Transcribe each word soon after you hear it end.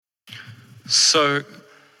So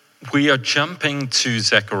we are jumping to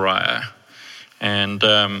Zechariah, and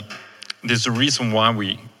there's a reason why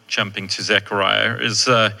we're jumping to Zechariah. Is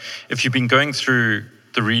if you've been going through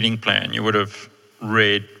the reading plan, you would have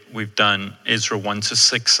read we've done Ezra 1 to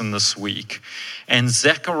 6 in this week. And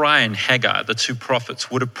Zechariah and Haggai, the two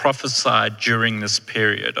prophets, would have prophesied during this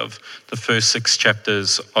period of the first 6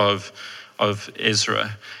 chapters of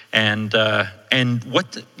Ezra. And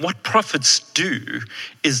what prophets do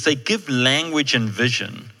is they give language and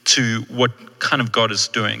vision to what kind of God is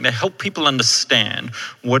doing. They help people understand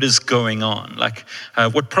what is going on. Like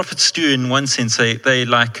what prophets do in one sense, they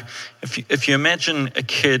like, if you imagine a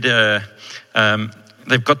kid,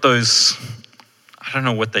 they've got those, I don't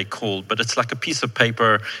know what they're called, but it's like a piece of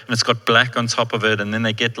paper and it's got black on top of it, and then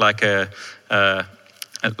they get like a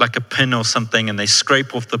pin or something, and they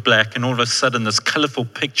scrape off the black, and all of a sudden this colorful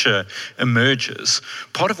picture emerges.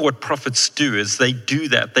 Part of what prophets do is they do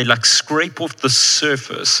that. They like scrape off the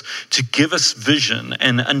surface to give us vision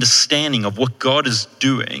and understanding of what God is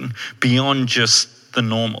doing beyond just the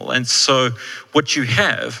normal. And so what you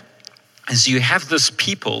have is you have this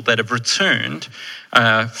people that have returned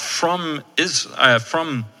from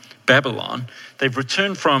Babylon. They've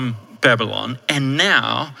returned from Babylon, and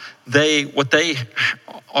now what they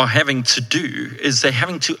are having to do is they're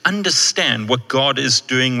having to understand what God is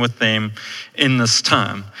doing with them in this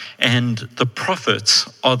time. And the prophets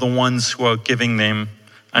are the ones who are giving them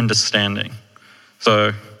understanding.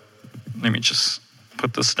 So let me just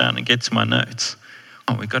put this down and get to my notes.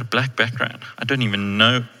 Oh, we've got a black background. I don't even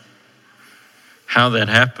know how that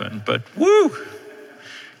happened, but woo!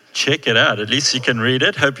 Check it out. At least you can read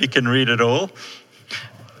it. Hope you can read it all.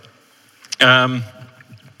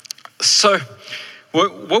 So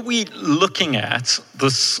what we're looking at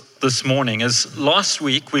this morning is, last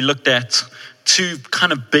week we looked at two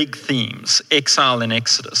kind of big themes, exile and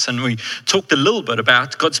Exodus. And we talked a little bit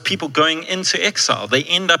about God's people going into exile. They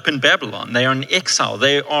end up in Babylon. They are in exile.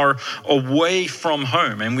 They are away from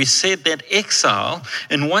home. And we said that exile,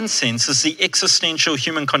 in one sense, is the existential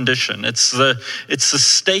human condition. It's the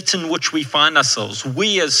state in which we find ourselves.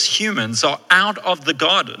 We as humans are out of the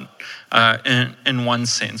garden. In one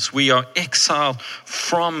sense, we are exiled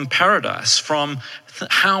from paradise, from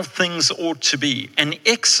how things ought to be. And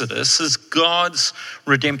Exodus is God's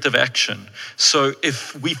redemptive action. So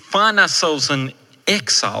if we find ourselves in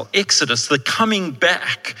exile, Exodus, the coming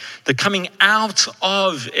back, the coming out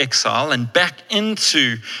of exile and back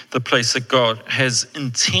into the place that God has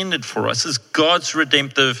intended for us, is God's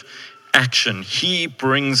redemptive action. He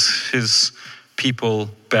brings his people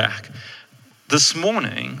back. This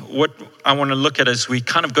morning, what I want to look at as we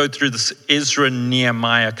kind of go through this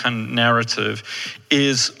Ezra-Nehemiah kind of narrative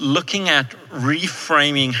is looking at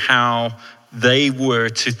reframing how they were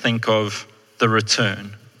to think of the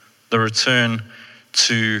return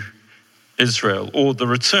to Israel, or the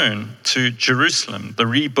return to Jerusalem, the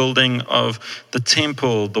rebuilding of the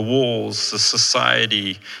temple, the walls, the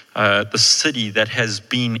society, the city that has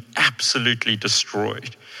been absolutely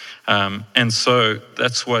destroyed. And so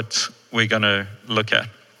that's what we're going to look at.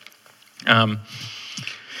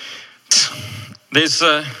 There's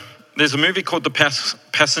a movie called The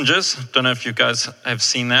Passengers. Don't know if you guys have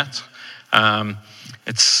seen that.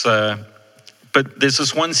 But there's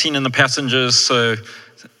this one scene in The Passengers. So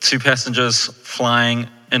 2 passengers flying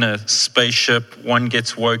in a spaceship. One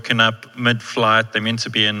gets woken up mid-flight. They're meant to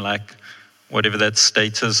be in like whatever that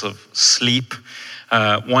state is of sleep.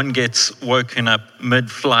 One gets woken up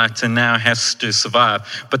mid-flight and now has to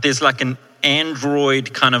survive. But there's like an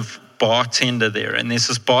android kind of bartender there. And there's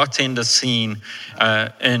this bartender scene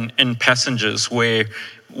in Passengers where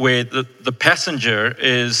the passenger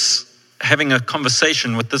is having a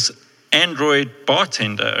conversation with this android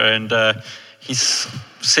bartender. And he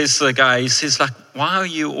says to the guy, he says like, why are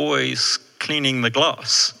you always cleaning the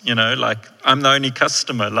glass? You know, like, I'm the only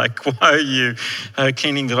customer. Like, why are you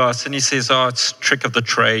cleaning the glass? And he says, oh, it's a trick of the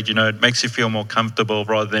trade. You know, it makes you feel more comfortable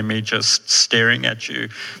rather than me just staring at you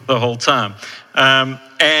the whole time.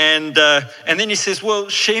 And then he says, well,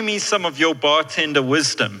 share me some of your bartender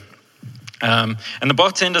wisdom. And the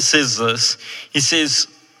bartender says this. He says,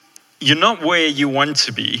 you're not where you want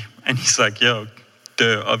to be. And he's like, yo,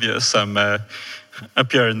 duh, obvious. I'm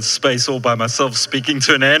up here in space all by myself speaking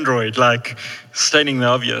to an android, like stating the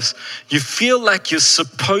obvious. You feel like you're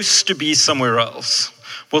supposed to be somewhere else.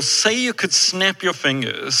 Well, say you could snap your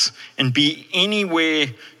fingers and be anywhere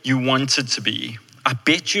you wanted to be. I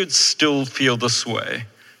bet you'd still feel this way,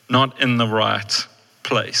 not in the right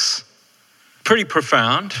place. Pretty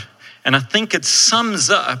profound. And I think it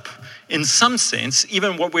sums up in some sense,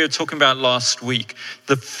 even what we were talking about last week,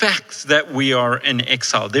 the fact that we are in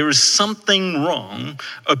exile, there is something wrong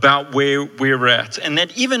about where we're at. And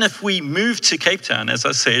that even if we move to Cape Town, as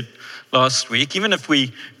I said last week, even if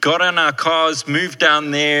we got in our cars, moved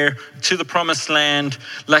down there to the promised land,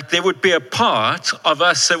 like there would be a part of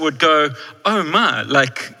us that would go, oh my,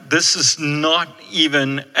 like this is not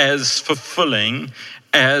even as fulfilling,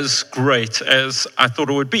 as great as I thought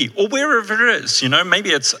it would be. Or wherever it is, maybe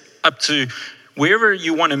it's up to wherever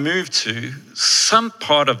you want to move to, some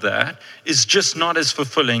part of that is just not as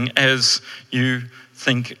fulfilling as you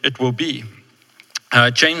think it will be.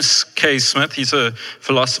 James K. Smith, he's a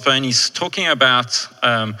philosopher, and he's talking about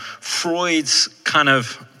Freud's kind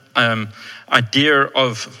of idea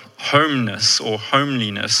of homeness or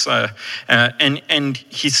homeliness. And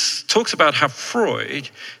he talks about how Freud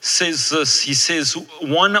says this. He says,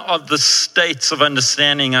 one of the states of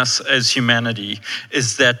understanding us as humanity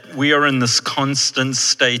is that we are in this constant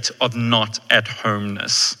state of not at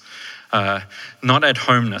homeness. Not at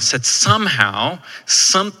homeness. That somehow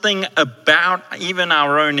something about even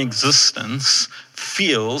our own existence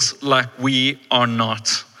feels like we are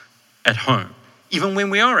not at home. Even when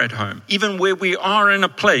we are at home, even where we are in a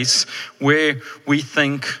place where we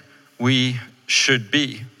think we should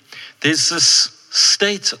be. There's this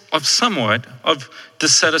state of somewhat of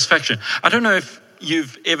dissatisfaction. I don't know if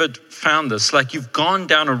you've ever found this, like you've gone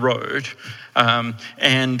down a road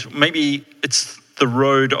and maybe it's the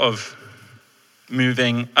road of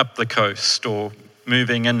moving up the coast or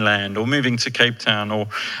moving inland or moving to Cape Town, or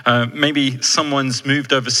maybe someone's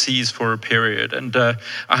moved overseas for a period. And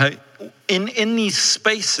in these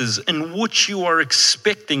spaces in which you are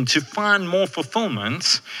expecting to find more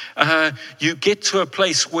fulfillment, you get to a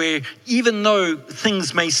place where even though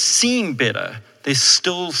things may seem better, there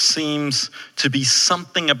still seems to be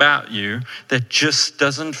something about you that just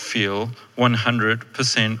doesn't feel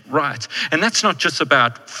 100% right. And that's not just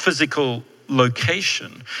about physical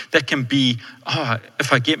location. That can be,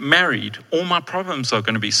 if I get married, all my problems are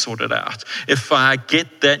going to be sorted out. If I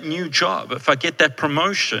get that new job, if I get that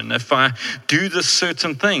promotion, if I do this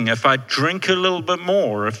certain thing, if I drink a little bit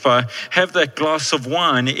more, if I have that glass of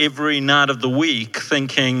wine every night of the week,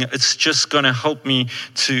 thinking it's just going to help me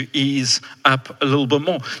to ease up a little bit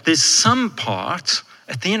more. There's some part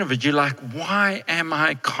at the end of it, you're like, why am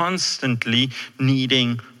I constantly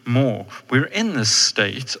needing more? We're in this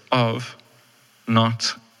state of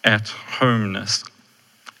not at homeness.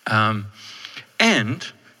 And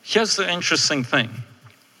here's the interesting thing.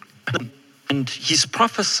 And he's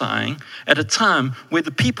prophesying at a time where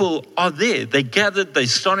the people are there. They gathered, they're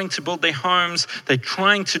starting to build their homes, they're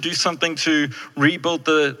trying to do something to rebuild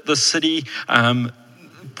the city.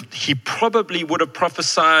 He probably would have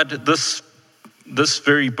prophesied this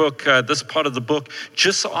very book, this part of the book,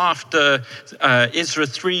 just after Ezra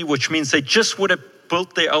 3, which means they just would have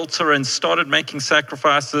built their altar and started making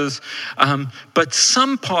sacrifices. But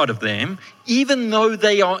some part of them, even though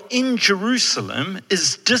they are in Jerusalem,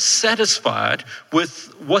 is dissatisfied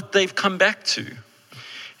with what they've come back to.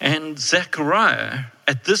 And Zechariah,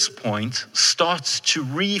 at this point, starts to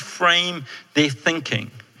reframe their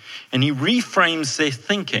thinking. And he reframes their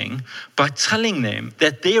thinking by telling them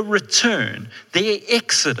that their return, their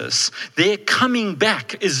exodus, their coming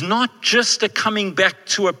back is not just a coming back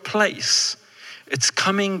to a place. It's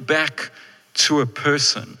coming back to a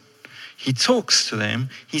person. He talks to them.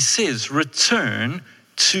 He says, return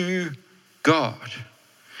to God.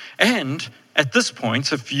 And at this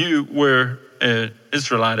point, if you were an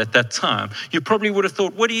Israelite at that time, you probably would have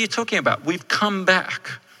thought, what are you talking about? We've come back.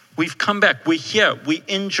 We've come back. We're here. We're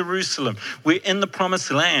in Jerusalem. We're in the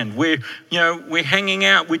promised land. We're hanging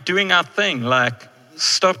out. We're doing our thing. Like,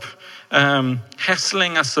 stop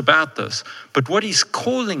hassling us about this. But what he's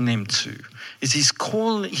calling them to is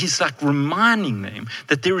he's like reminding them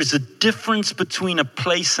that there is a difference between a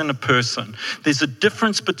place and a person. There's a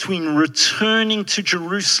difference between returning to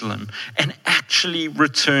Jerusalem and actually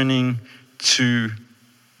returning to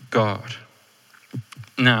God.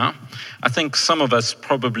 Now, I think some of us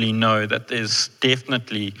probably know that there's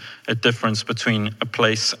definitely a difference between a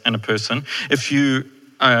place and a person. If you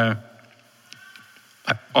are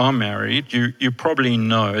married, you probably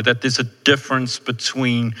know that there's a difference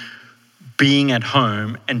between being at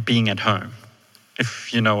home and being at home,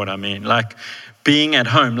 if you know what I mean. Like being at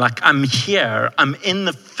home, like I'm here, I'm in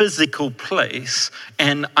the physical place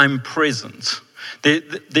and I'm present.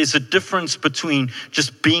 There's a difference between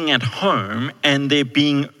just being at home and there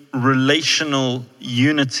being relational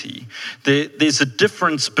unity. There's a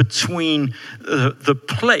difference between the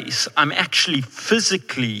place, I'm actually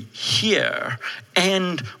physically here,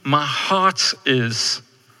 and my heart is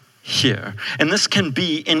here. And this can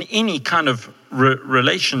be in any kind of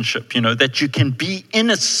relationship, that you can be in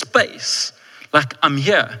a space like I'm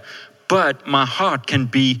here, but my heart can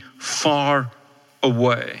be far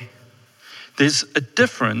away. There's a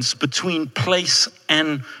difference between place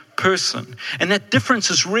and person. And that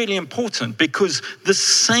difference is really important because the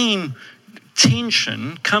same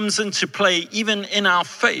tension comes into play even in our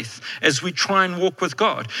faith as we try and walk with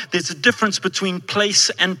God. There's a difference between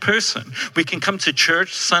place and person. We can come to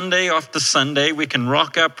church Sunday after Sunday. We can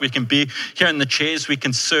rock up. We can be here in the chairs. We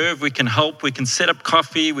can serve. We can help. We can set up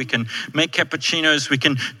coffee. We can make cappuccinos. We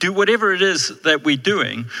can do whatever it is that we're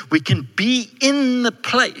doing. We can be in the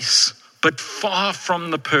place, but far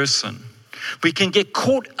from the person. We can get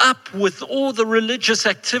caught up with all the religious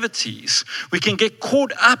activities. We can get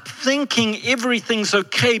caught up thinking everything's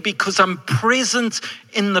okay because I'm present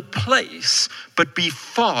in the place, but be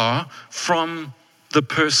far from the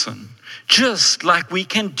person. Just like we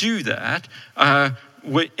can do that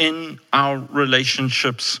in our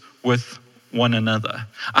relationships with one another.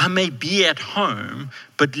 I may be at home,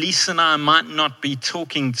 but Lisa and I might not be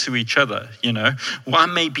talking to each other, Well, I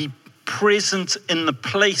may be present in the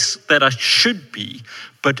place that I should be,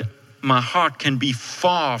 but my heart can be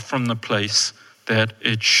far from the place that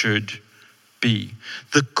it should be.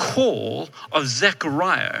 The call of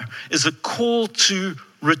Zechariah is a call to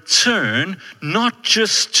return, not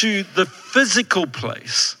just to the physical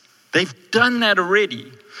place. They've done that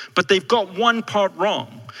already, but they've got one part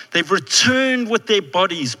wrong. They've returned with their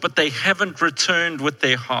bodies, but they haven't returned with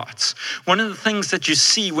their hearts. One of the things that you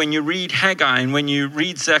see when you read Haggai and when you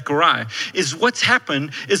read Zechariah is what's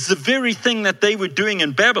happened is the very thing that they were doing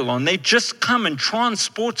in Babylon. They just come and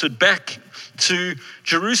transported back to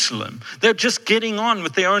Jerusalem. They're just getting on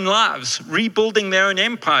with their own lives, rebuilding their own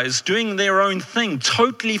empires, doing their own thing,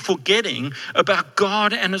 totally forgetting about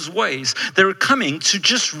God and his ways. They're coming to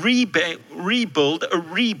just rebuild a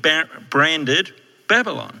rebranded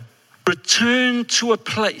Babylon. Return to a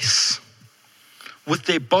place with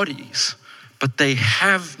their bodies, but they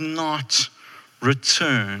have not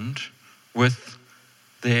returned with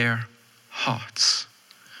their hearts.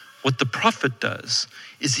 What the prophet does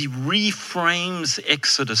is he reframes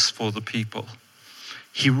Exodus for the people.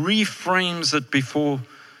 He reframes it before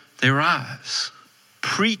their eyes,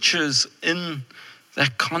 preaches in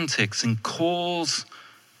that context and calls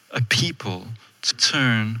a people to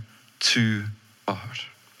turn to God.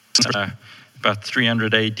 About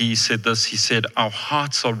 300 AD said this. He said, our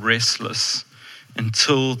hearts are restless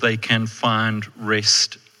until they can find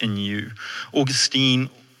rest in you. Augustine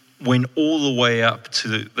went all the way up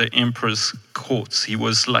to the emperor's courts. He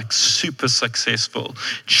was like super successful,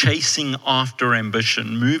 chasing after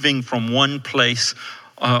ambition, moving from one place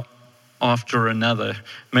after another,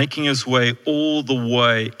 making his way all the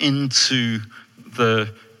way into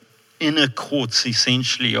the inner courts,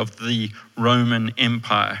 essentially, of the Roman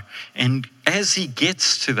Empire. And as he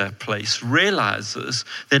gets to that place, realizes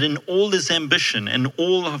that in all his ambition and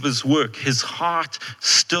all of his work, his heart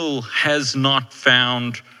still has not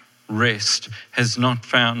found rest, has not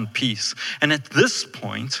found peace. And at this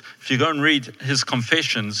point, if you go and read his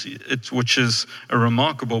Confessions, which is a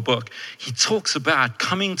remarkable book, he talks about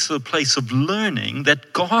coming to the place of learning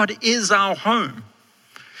that God is our home.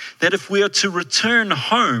 That if we are to return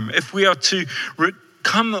home, if we are to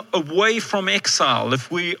come away from exile,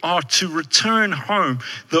 if we are to return home,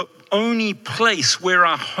 the only place where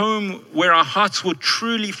our hearts will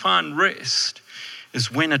truly find rest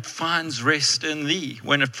is when it finds rest in thee,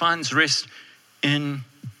 when it finds rest in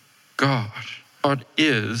God. God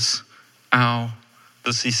is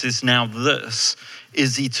he says, now this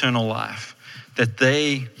is eternal life, that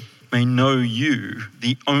they may know you,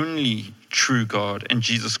 the only true God, and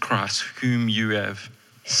Jesus Christ, whom you have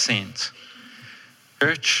sent.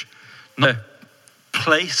 Church, not a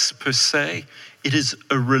place per se, it is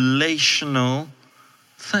a relational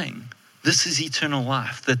thing. This is eternal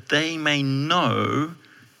life, that they may know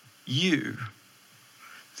you,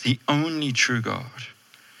 the only true God,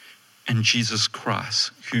 and Jesus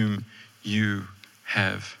Christ, whom you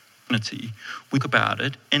have. We talk about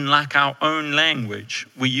it in like our own language.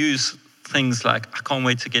 We use things like, I can't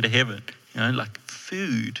wait to get to heaven, like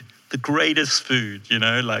food, the greatest food,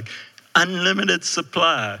 like unlimited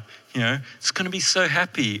supply. It's going to be so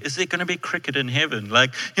happy. Is there going to be cricket in heaven?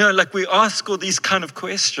 Like we ask all these kind of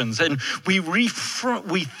questions, and we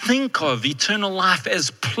think of eternal life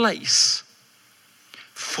as place,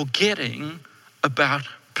 forgetting about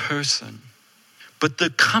person. But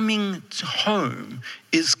the coming home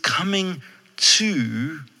is coming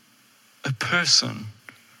to a person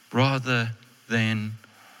rather than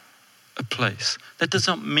a a place. That does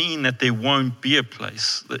not mean that there won't be a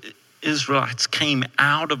place. The Israelites came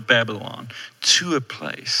out of Babylon to a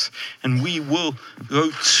place, and we will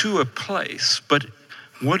go to a place. But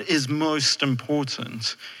what is most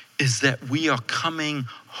important is that we are coming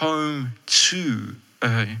home to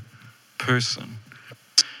a person.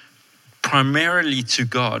 Primarily to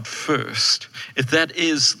God first. If that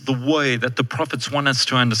is the way that the prophets want us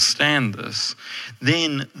to understand this,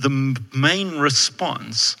 then the main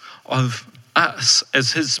response of us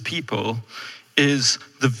as his people is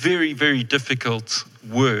the very, very difficult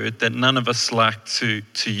word that none of us like to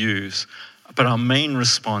use. But our main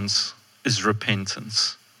response is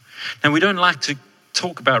repentance. Now, we don't like to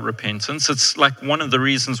talk about repentance. It's like one of the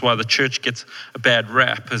reasons why the church gets a bad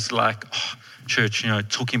rap is like, church,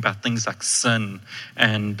 talking about things like sin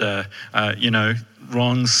and,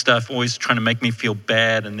 wrong stuff, always trying to make me feel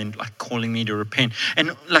bad and then like calling me to repent.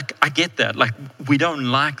 And like, I get that, like we don't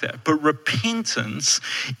like that. But repentance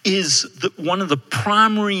is one of the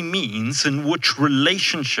primary means in which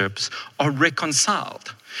relationships are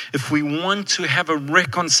reconciled. If we want to have a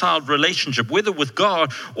reconciled relationship, whether with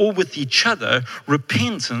God or with each other,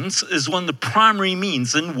 repentance is one of the primary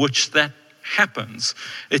means in which that happens.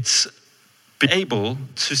 It's been able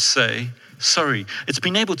to say sorry. It's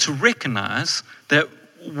been able to recognize that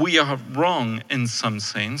we are wrong in some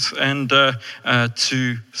sense and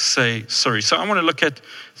to say sorry. So I want to look at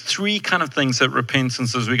three kind of things that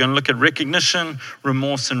repentance is. We're going to look at recognition,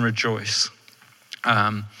 remorse, and rejoice.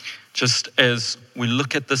 Just as we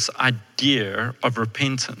look at this idea of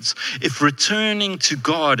repentance. If returning to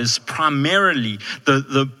God is primarily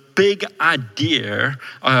the big idea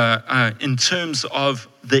in terms of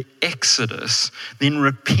the Exodus, then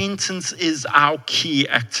repentance is our key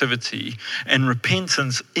activity. And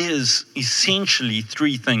repentance is essentially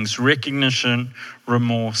three things: recognition,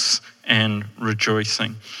 remorse, and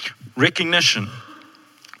rejoicing. Recognition.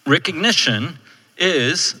 Recognition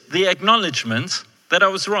is the acknowledgement that I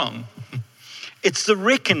was wrong. It's the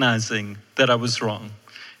recognizing that I was wrong.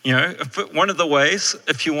 One of the ways,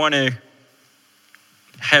 if you want to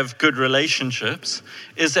have good relationships,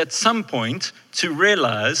 is at some point to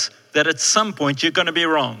realize that at some point you're going to be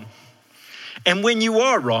wrong. And when you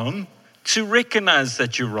are wrong, to recognize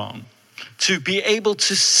that you're wrong. To be able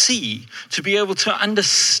to see, to be able to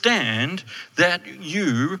understand that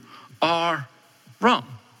you are wrong.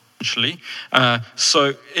 Actually,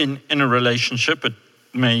 so in a relationship, it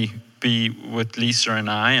may be with Lisa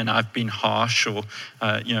and I've been harsh or,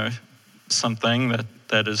 something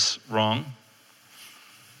that is wrong.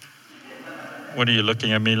 What are you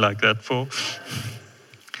looking at me like that for?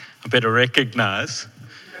 I better recognize.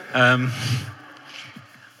 The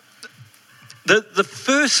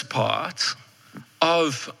first part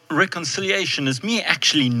of reconciliation is me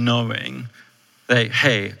actually knowing that,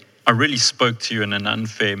 hey, I really spoke to you in an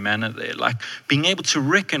unfair manner there. Like being able to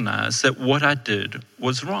recognize that what I did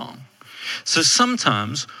was wrong. So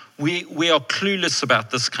sometimes we are clueless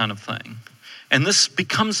about this kind of thing. And this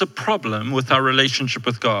becomes a problem with our relationship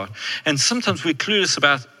with God. And sometimes we're clueless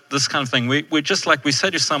about this kind of thing. We're just like, we say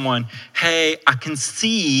to someone, hey, I can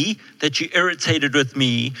see that you irritated with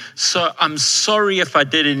me, so I'm sorry if I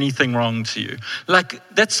did anything wrong to you. Like,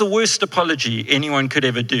 that's the worst apology anyone could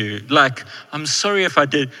ever do. Like, I'm sorry if I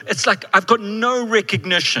did. It's like, I've got no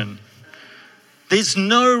recognition. There's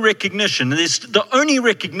no recognition. The only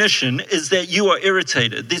recognition is that you are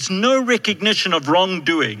irritated. There's no recognition of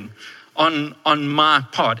wrongdoing on my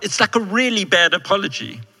part. It's like a really bad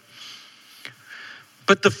apology.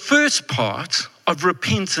 But the first part of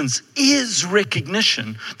repentance is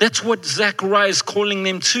recognition. That's what Zechariah is calling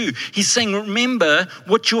them to. He's saying, remember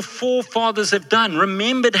what your forefathers have done.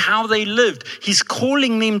 Remembered how they lived. He's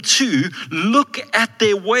calling them to look at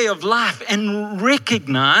their way of life and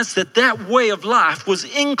recognize that that way of life was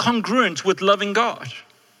incongruent with loving God.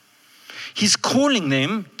 He's calling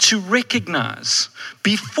them to recognize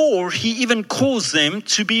before he even calls them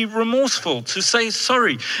to be remorseful, to say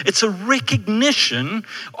sorry. It's a recognition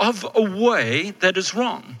of a way that is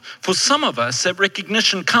wrong. For some of us, that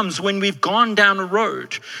recognition comes when we've gone down a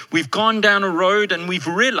road. We've gone down a road and we've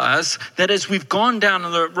realized that as we've gone down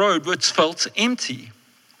the road, it's felt empty.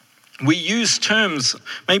 We use terms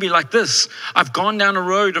maybe like this. I've gone down a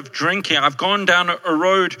road of drinking. I've gone down a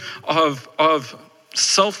road of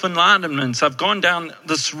self-enlightenment. I've gone down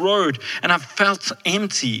this road and I've felt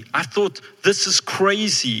empty. I thought this is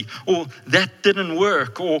crazy, or that didn't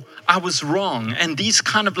work, or I was wrong. And these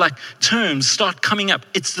kind of like terms start coming up.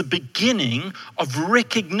 It's the beginning of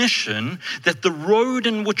recognition that the road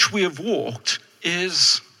in which we have walked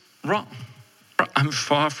is wrong. I'm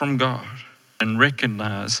far from God, and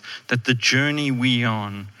recognize that the journey we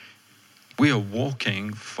on we are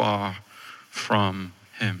walking far from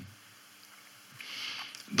him.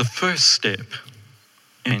 The first step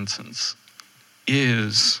in repentance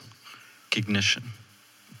is recognition.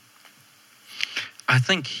 I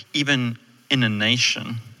think even in a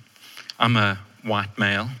nation, I'm a white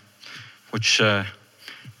male, which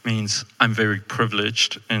means I'm very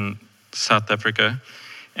privileged in South Africa.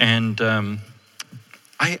 And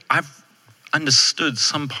I've understood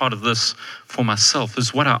some part of this for myself.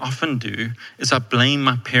 Is what I often do is I blame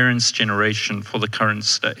my parents' generation for the current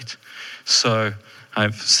state. So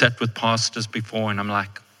I've sat with pastors before and I'm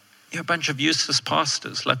like, you're a bunch of useless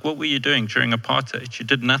pastors. Like, what were you doing during apartheid? You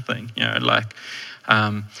did nothing,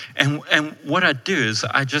 and what I do is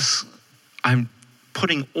I'm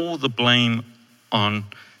putting all the blame on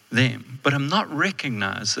them, but I'm not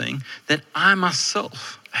recognizing that I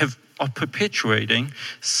myself are perpetuating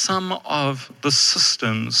some of the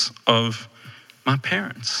systems of my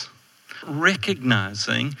parents.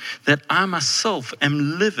 Recognizing that I myself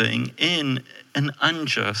am living in an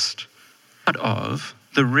unjust part of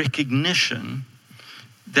the recognition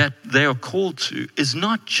that they are called to is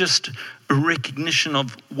not just a recognition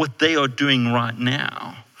of what they are doing right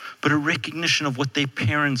now, but a recognition of what their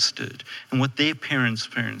parents did and what their parents'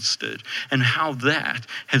 parents did, and how that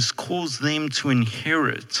has caused them to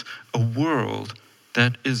inherit a world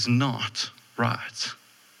that is not right.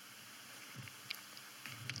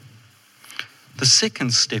 The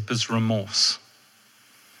second step is remorse.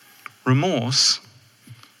 Remorse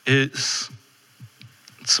it's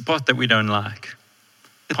the part that we don't like.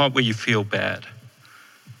 The part where you feel bad.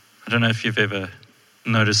 I don't know if you've ever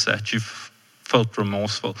noticed that. You've felt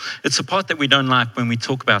remorseful. It's the part that we don't like when we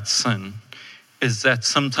talk about sin, is that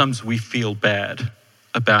sometimes we feel bad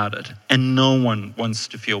about it, and no one wants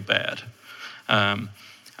to feel bad.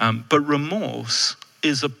 But remorse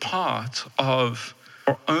is a part of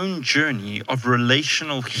our own journey of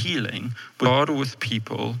relational healing with God or with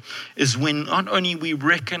people, is when not only we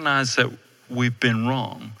recognize that we've been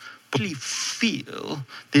wrong, but we feel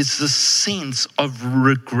there's this sense of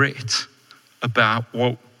regret about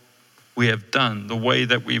what we have done, the way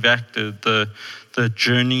that we've acted, the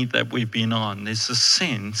journey that we've been on. There's a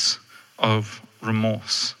sense of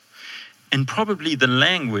remorse. And probably the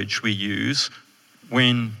language we use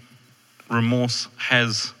when remorse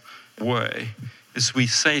has way is we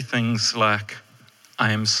say things like,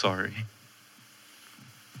 I am sorry.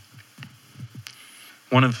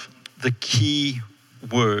 One of the key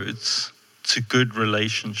words to good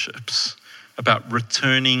relationships about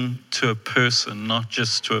returning to a person, not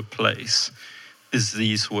just to a place, is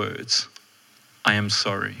these words. I am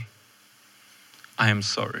sorry. I am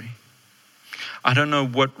sorry. I don't know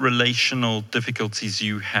what relational difficulties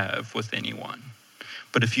you have with anyone,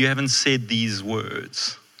 but if you haven't said these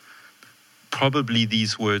words, probably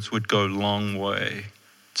these words would go a long way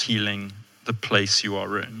to healing the place you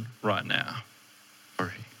are in right now.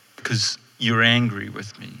 Sorry, because you're angry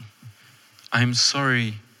with me. I'm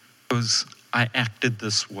sorry because I acted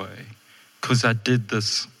this way, because I did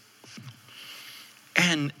this.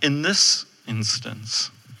 And in this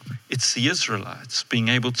instance, it's the Israelites being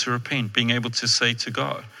able to repent, being able to say to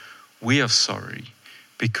God, we are sorry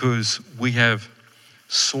because we have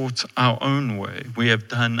sought our own way. We have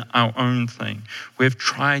done our own thing. We have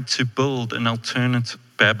tried to build an alternate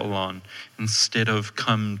Babylon instead of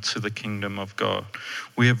come to the kingdom of God.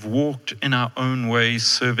 We have walked in our own ways,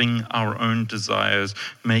 serving our own desires,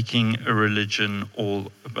 making a religion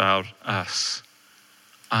all about us.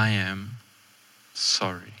 I am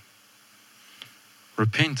sorry.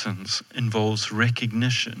 Repentance involves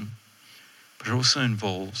recognition, but it also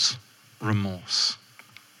involves remorse.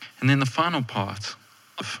 And then the final part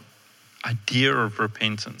of idea of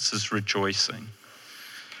repentance is rejoicing.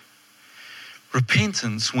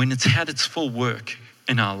 Repentance, when it's had its full work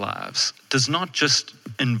in our lives, does not just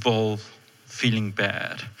involve feeling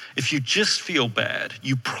bad. If you just feel bad,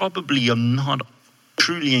 you probably are not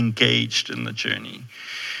truly engaged in the journey,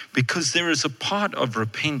 because there is a part of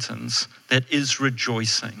repentance that is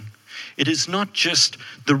rejoicing. It is not just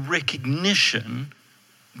the recognition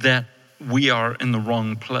that we are in the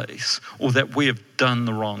wrong place, or that we have done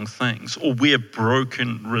the wrong things, or we have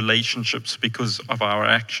broken relationships because of our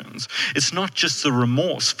actions. It's not just the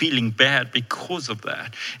remorse, feeling bad because of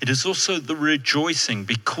that. It is also the rejoicing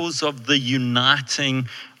because of the uniting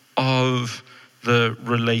of the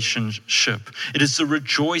relationship. It is the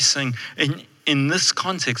rejoicing in in this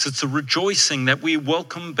context, it's a rejoicing that we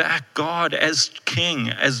welcome back God as King,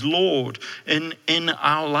 as Lord in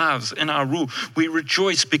our lives, in our rule. We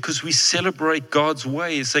rejoice because we celebrate God's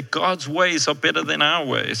ways, that God's ways are better than our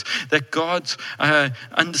ways, that God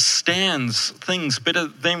understands things better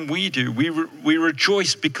than we do. We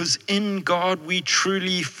rejoice because in God we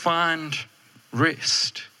truly find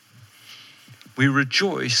rest. We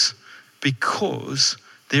rejoice because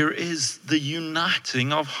there is the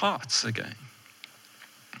uniting of hearts again.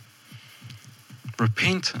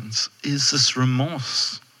 Repentance is this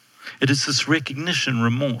remorse. It is this recognition,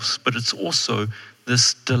 remorse, but it's also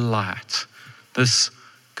this delight. This,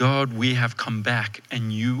 God, we have come back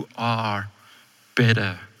and you are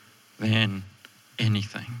better than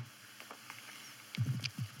anything.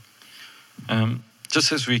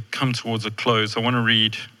 Just as we come towards a close, I want to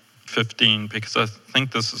read 15 because I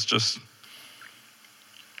think this is just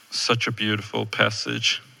such a beautiful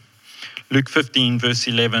passage. Luke 15, verse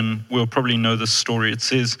 11, we'll probably know this story. It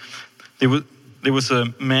says, there was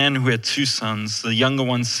a man who had 2 sons. The younger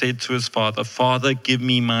one said to his father, "Father, give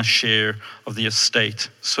me my share of the estate."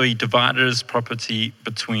 So he divided his property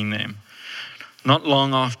between them. Not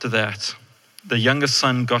long after that, the younger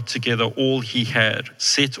son got together all he had,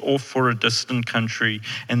 set off for a distant country,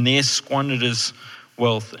 and there squandered his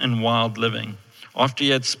wealth in wild living. After he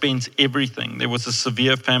had spent everything, there was a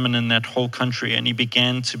severe famine in that whole country, and he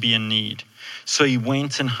began to be in need. So he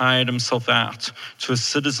went and hired himself out to a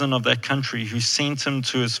citizen of that country who sent him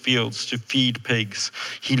to his fields to feed pigs.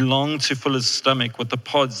 He longed to fill his stomach with the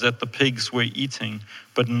pods that the pigs were eating,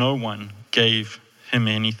 but no one gave him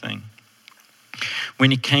anything. When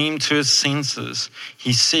he came to his senses,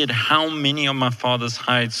 he said, "How many of my father's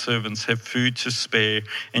hired servants have food to spare,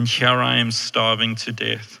 and here I am starving to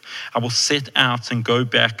death? I will set out and go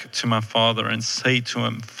back to my father and say to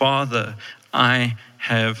him, 'Father, I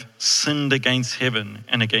have sinned against heaven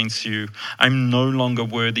and against you. I'm no longer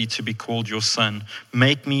worthy to be called your son.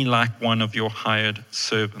 Make me like one of your hired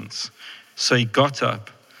servants.' So he got up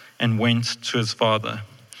and went to his father.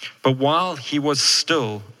 But while he was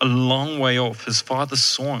still a long way off, his father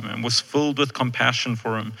saw him and was filled with compassion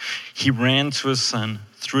for him. He ran to his son,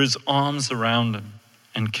 threw his arms around him,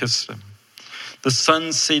 and kissed him. The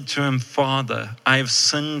son said to him, 'Father, I have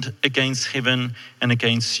sinned against heaven and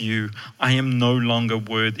against you. I am no longer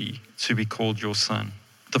worthy to be called your son.'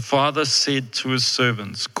 The father said to his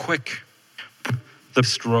servants, 'Quick, put the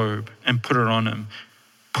best robe and put it on him.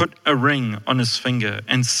 Put a ring on his finger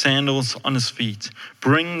and sandals on his feet.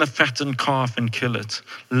 Bring the fattened calf and kill it.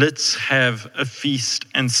 Let's have a feast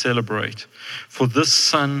and celebrate. For this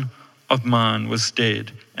son of mine was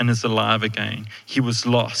dead and is alive again. He was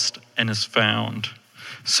lost and is found.'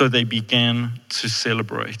 So they began to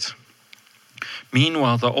celebrate.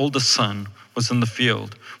 Meanwhile, the oldest son was in the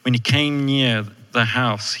field. When he came near the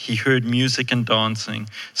house, he heard music and dancing.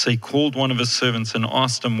 So he called one of his servants and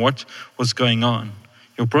asked him what was going on.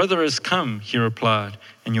 'Your brother has come,' he replied,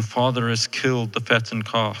 'and your father has killed the fattened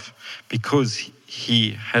calf because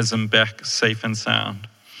he has him back safe and sound.'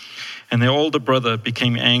 And their older brother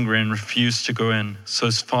became angry and refused to go in. So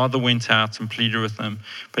his father went out and pleaded with him.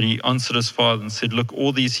 But he answered his father and said, 'Look,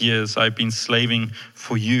 all these years I've been slaving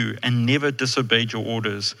for you and never disobeyed your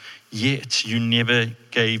orders. Yet you never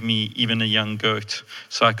gave me even a young goat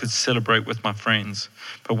so I could celebrate with my friends.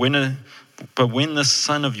 But when this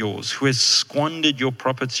son of yours, who has squandered your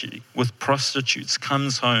property with prostitutes,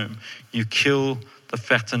 comes home, you kill the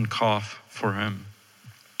fattened calf for him.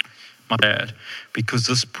 My dad, because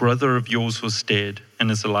this brother of yours was dead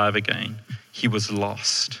and is alive again. He was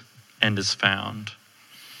lost and is found.'"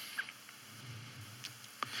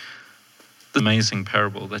 The amazing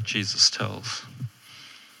parable that Jesus tells.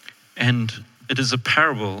 And it is a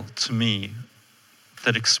parable to me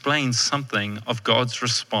that explains something of God's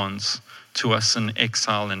response to us in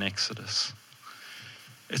exile in Exodus.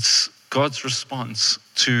 It's God's response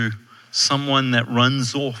to someone that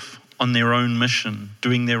runs off on their own mission,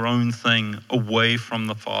 doing their own thing away from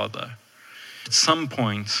the Father. At some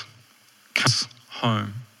point, comes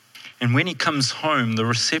home. And when he comes home, the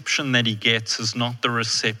reception that he gets is not the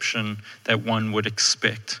reception that one would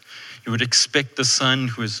expect. You would expect the son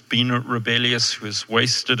who has been rebellious, who has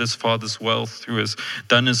wasted his father's wealth, who has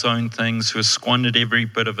done his own things, who has squandered every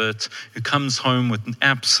bit of it, who comes home with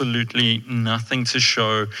absolutely nothing to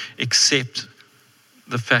show except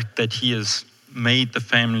the fact that he has made the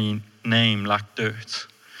family name like dirt.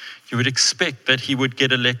 You would expect that he would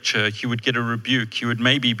get a lecture, he would get a rebuke, he would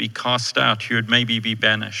maybe be cast out, he would maybe be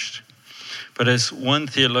banished. But as one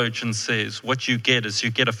theologian says, what you get is you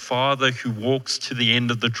get a father who walks to the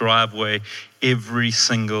end of the driveway every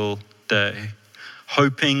single day,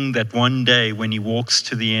 hoping that one day when he walks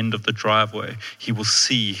to the end of the driveway, he will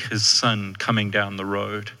see his son coming down the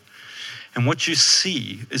road. And what you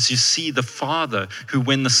see is you see the father who,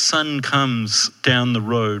 when the son comes down the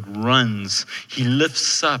road, runs. He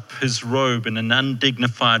lifts up his robe in an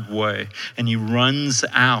undignified way and he runs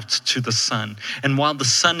out to the son. And while the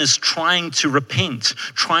son is trying to repent,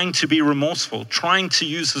 trying to be remorseful, trying to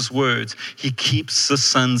use his words, he keeps the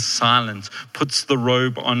son silent, puts the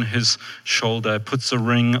robe on his shoulder, puts a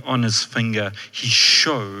ring on his finger. He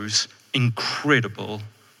shows incredible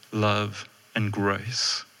love and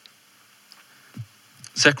grace.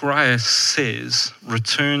 Zechariah says,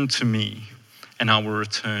 return to me and I will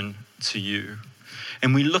return to you.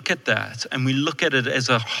 And we look at that and we look at it as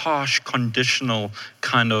a harsh, conditional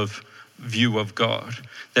kind of view of God.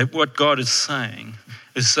 That what God is saying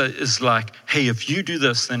is like, hey, if you do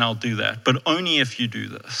this, then I'll do that. But only if you do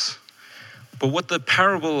this. But what the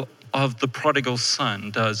parable of the prodigal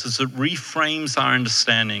son does is it reframes our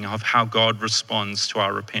understanding of how God responds to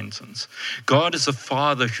our repentance. God is a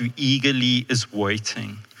father who eagerly is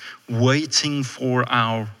waiting for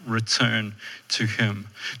our return to him.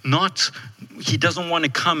 He doesn't want to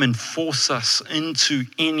come and force us into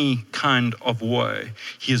any kind of way.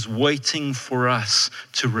 He is waiting for us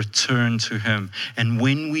to return to him. And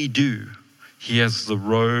when we do, he has the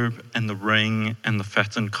robe and the ring and the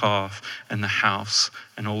fattened calf and the house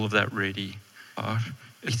and all of that ready,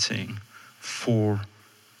 waiting for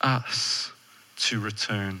us to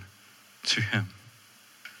return to him.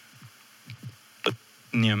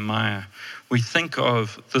 Nehemiah, we think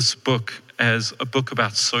of this book as a book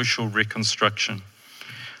about social reconstruction.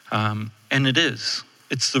 And it is.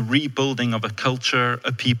 It's the rebuilding of a culture,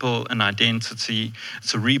 a people, an identity.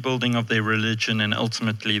 It's a rebuilding of their religion and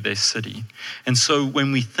ultimately their city. And so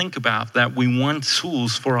when we think about that, we want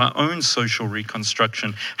tools for our own social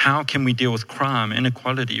reconstruction. How can we deal with crime,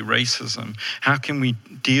 inequality, racism? How can we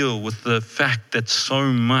deal with the fact that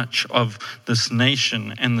so much of this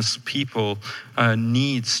nation and this people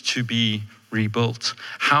needs to be rebuilt?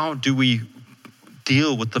 How do we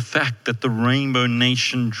deal with the fact that the Rainbow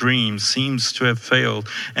Nation dream seems to have failed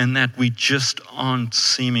and that we just aren't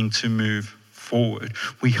seeming to move forward?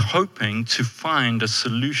 We're hoping to find a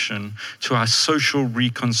solution to our social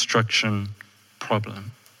reconstruction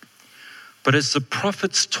problem. But as the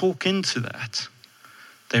prophets talk into that,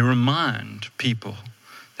 they remind people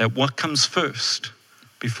that what comes first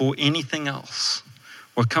before anything else,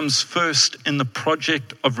 what comes first in the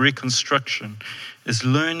project of reconstruction is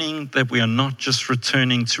learning that we are not just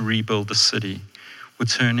returning to rebuild a city, we're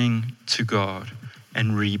turning to God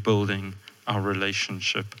and rebuilding our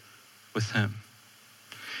relationship with him.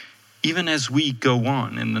 Even as we go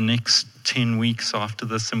on in the next 10 weeks after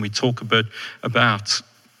this and we talk a bit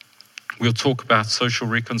we'll talk about social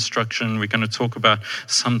reconstruction, we're going to talk about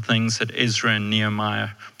some things that Ezra and Nehemiah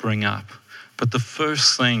bring up. But the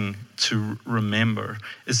first thing to remember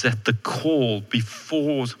is that the call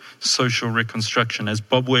before social reconstruction, as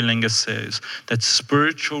Bob Wellinger says, that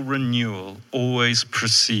spiritual renewal always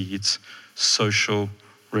precedes social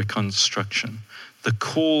reconstruction. The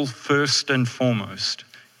call first and foremost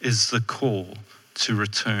is the call to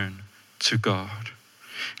return to God.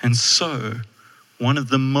 And so, one of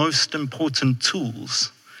the most important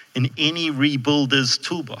tools in any rebuilder's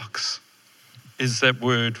toolbox is that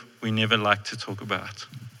word we never like to talk about,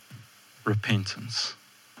 repentance.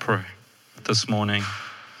 Pray. This morning,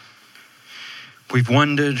 we've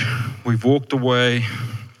wondered, we've walked away.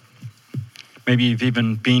 Maybe you've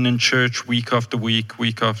even been in church week after week,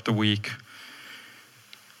 week after week.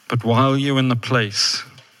 But while you're in the place,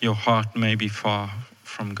 your heart may be far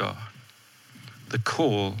from God. The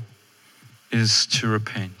call is to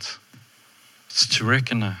repent. It's to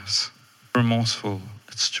recognize, remorseful.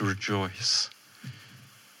 It's to rejoice.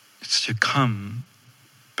 It's to come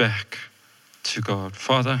back to God.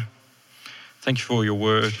 Father, thank you for your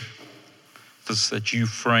word. This that you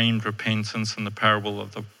framed repentance in the parable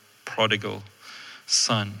of the prodigal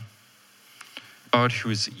son. God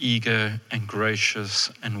who is eager and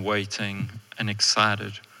gracious and waiting and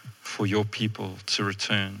excited for your people to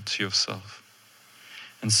return to yourself.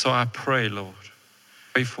 And so I pray, Lord,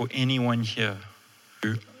 pray for anyone here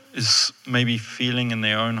who is maybe feeling in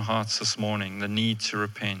their own hearts this morning the need to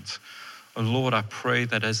repent. Oh Lord, I pray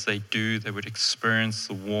that as they do, they would experience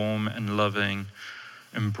the warm and loving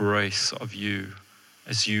embrace of you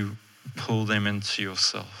as you pull them into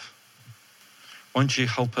yourself. Won't you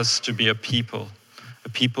help us to be a people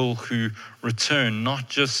who return not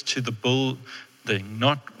just to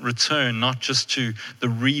not return, not just to the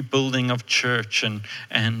rebuilding of church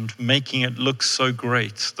and making it look so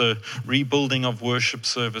great, the rebuilding of worship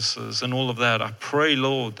services and all of that. I pray,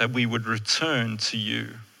 Lord, that we would return to you.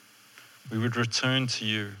 We would return to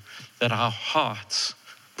you, that our hearts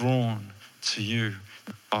drawn to you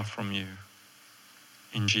are from you.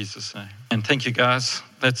 In Jesus' name. And thank you, guys.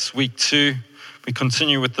 That's week 2. We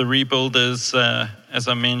continue with the Rebuilders, as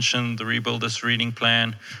I mentioned, the Rebuilders reading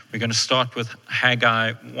plan. We're going to start with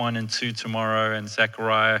Haggai 1 and 2 tomorrow and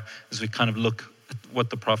Zechariah as we kind of look at what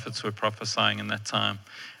the prophets were prophesying in that time.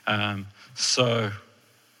 So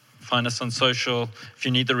find us on social. If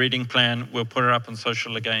you need the reading plan, we'll put it up on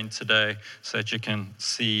social again today so that you can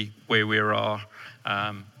see where we are.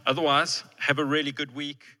 Otherwise, have a really good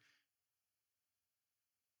week.